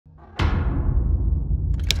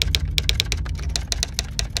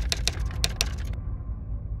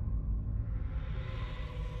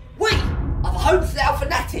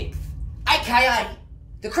AKA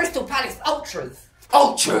the Crystal Palace Ultras.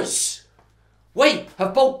 Ultras! We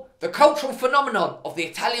have brought the cultural phenomenon of the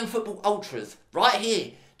Italian football ultras right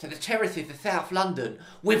here to the terraces of South London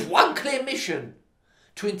with one clear mission: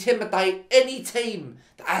 to intimidate any team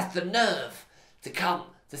that has the nerve to come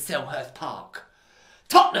to Selhurst Park.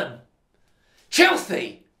 Tottenham,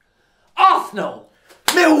 Chelsea, Arsenal,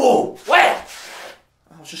 Millwall! where?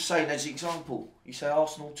 I was just saying as an example. You say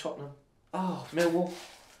Arsenal, Tottenham, Oh, Millwall.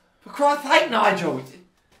 for Christ's sake, Nigel!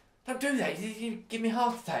 Don't do that, you give me a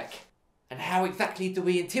heart attack. And how exactly do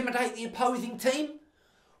we intimidate the opposing team?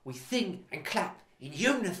 We sing and clap in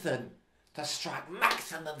unison to strike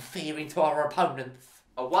maximum fear into our opponents.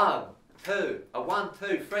 A 1, 2, a 1,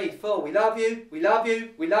 2, 3, 4. We love you, we love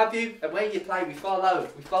you, we love you. And when you play, we follow,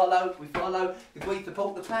 we follow, we follow. Because we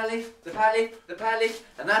support the Palace, the Palace, the Palace.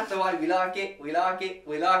 And that's the way we like it, we like it,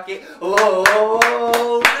 we like it.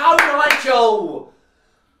 Oh, no, Nigel!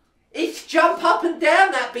 It's jump up and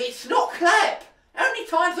down that bit, it's not clap. How many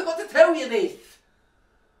times have I got to tell you this?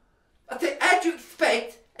 I said, how do you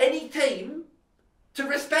expect any team to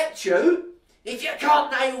respect you if you can't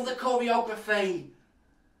nail the choreography?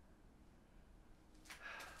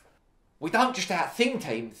 We don't just out-sing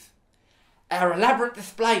teams. Our elaborate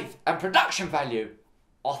displays and production value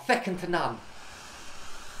are second to none.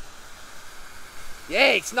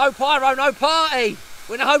 Yeah, it's no pyro, no party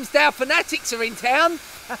when the Holmesdale fanatics are in town.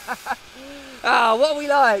 Ah, what are we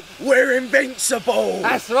like? We're invincible!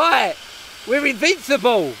 That's right. We're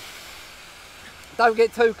invincible. Don't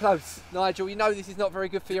get too close, Nigel. You know this is not very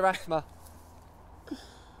good for your asthma.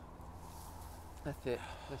 That's it.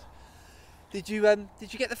 Did you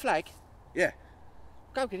get the flag? Yeah.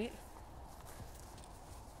 Go get it.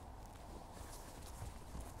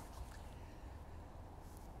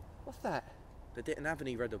 What's that? They didn't have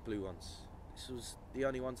any red or blue ones. This was the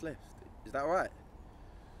only ones left. Is that right?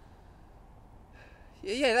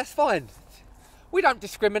 Yeah, that's fine. We don't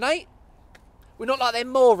discriminate. We're not like them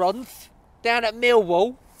morons down at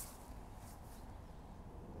Millwall.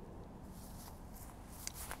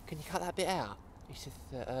 Can you cut that bit out? It's just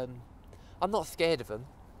that I'm not scared of them.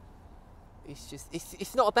 It's just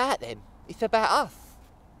it's not about them. It's about us.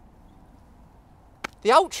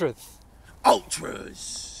 The Ultras.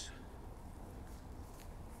 Ultras!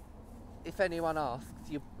 If anyone asks,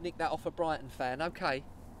 you nick that off a Brighton fan, okay?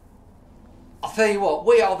 I'll tell you what,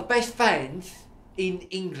 we are the best fans in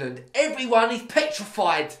England. Everyone is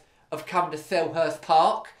petrified of coming to Selhurst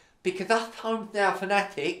Park because us Holmesdale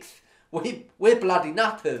fanatics, we're bloody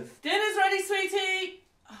nutters. Dinner's ready, sweetie!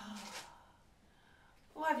 Oh.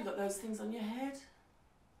 Why have you got those things on your head?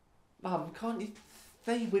 Mum, can't you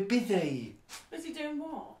see we're busy? Busy doing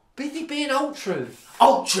what? Busy being ultras.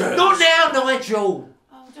 Ultras! Not now, Nigel!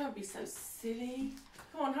 Oh, don't be so silly.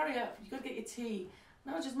 Come on, hurry up. You've got to get your tea.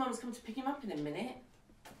 Nigel's mum's come to pick him up in a minute.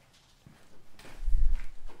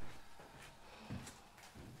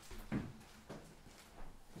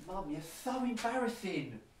 Mum, you're so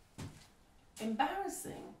embarrassing.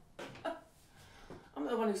 Embarrassing? I'm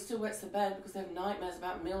the one who still wets the bed because they have nightmares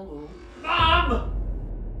about Millwall. Mum!